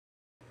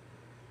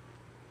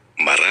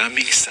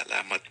Maraming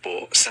salamat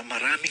po sa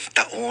maraming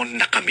taon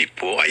na kami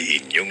po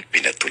ay inyong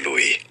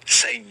pinatuloy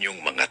sa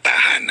inyong mga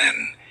tahanan.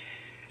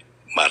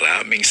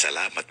 Maraming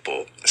salamat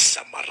po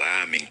sa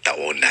maraming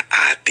taon na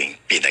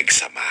ating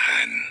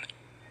pinagsamahan.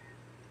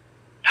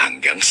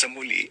 Hanggang sa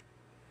muli,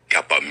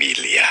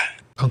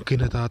 Kapamilya. Ang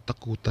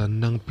kinatatakutan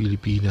ng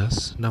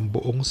Pilipinas, ng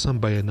buong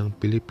sambayan ng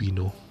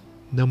Pilipino,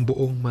 ng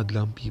buong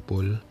madlang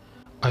people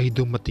ay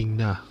dumating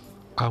na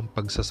ang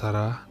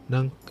pagsasara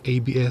ng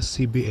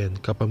ABS-CBN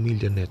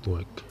Kapamilya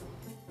Network.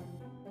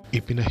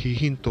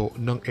 Ipinahihinto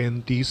ng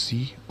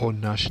NTC o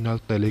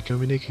National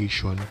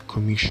Telecommunication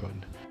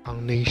Commission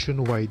ang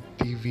nationwide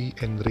TV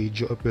and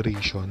radio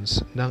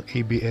operations ng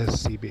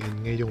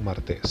ABS-CBN ngayong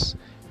Martes,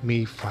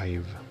 May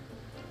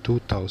 5,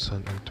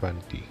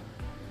 2020.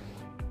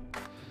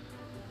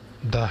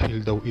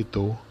 Dahil daw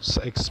ito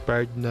sa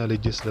expired na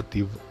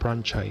legislative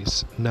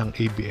franchise ng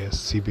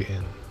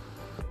ABS-CBN.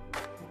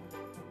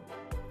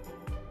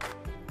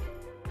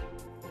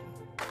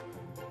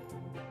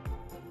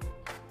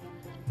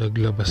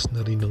 Naglabas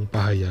na rin ng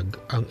pahayag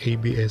ang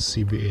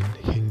ABS-CBN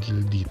hinggil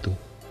dito.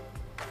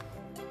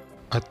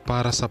 At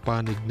para sa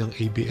panig ng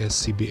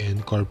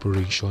ABS-CBN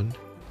Corporation,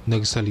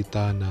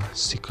 nagsalita na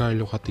si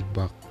Carlo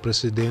Katigbak,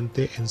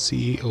 Presidente and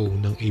CEO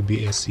ng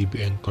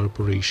ABS-CBN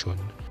Corporation,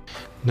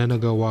 na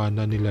nagawa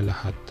na nila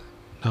lahat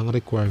ng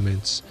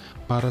requirements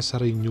para sa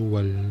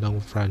renewal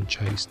ng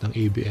franchise ng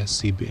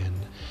ABS-CBN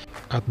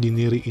at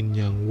diniriin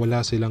niyang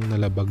wala silang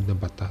nalabag na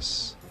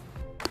batas.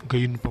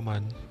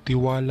 Gayunpaman,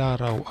 tiwala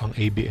raw ang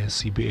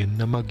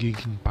ABS-CBN na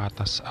magiging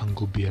patas ang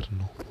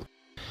gobyerno.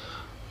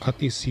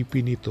 At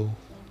isipin nito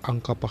ang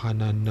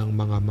kapakanan ng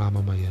mga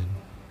mamamayan.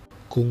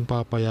 Kung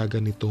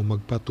papayagan nito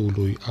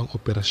magpatuloy ang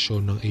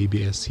operasyon ng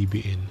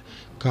ABS-CBN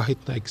kahit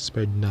na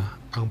expired na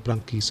ang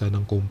prangkisa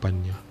ng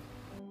kumpanya.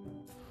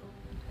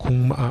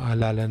 Kung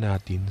maaalala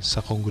natin sa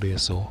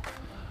Kongreso,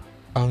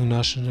 ang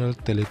National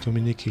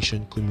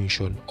Telecommunication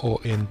Commission o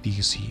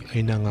NTC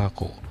ay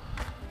nangako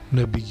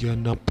na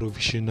bigyan ng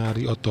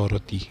provisionary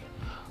authority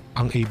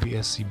ang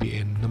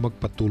ABS-CBN na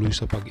magpatuloy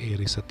sa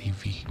pag-ere sa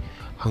TV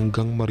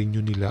hanggang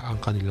ma-renew nila ang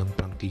kanilang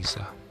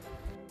prangkisa.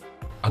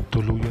 At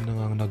tuluyan na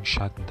ngang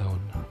nag-shutdown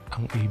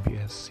ang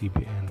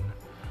ABS-CBN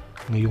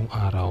ngayong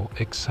araw,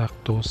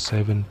 eksakto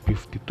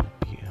 7:52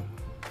 PM.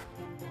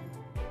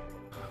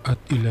 At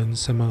ilan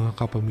sa mga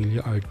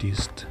kapamilya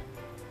artist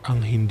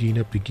ang hindi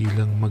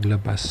napigilang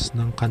maglabas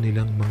ng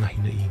kanilang mga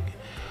hinaing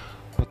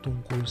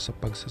patungkol sa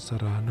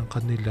pagsasara ng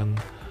kanilang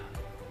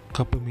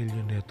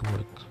Kapamilya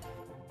Network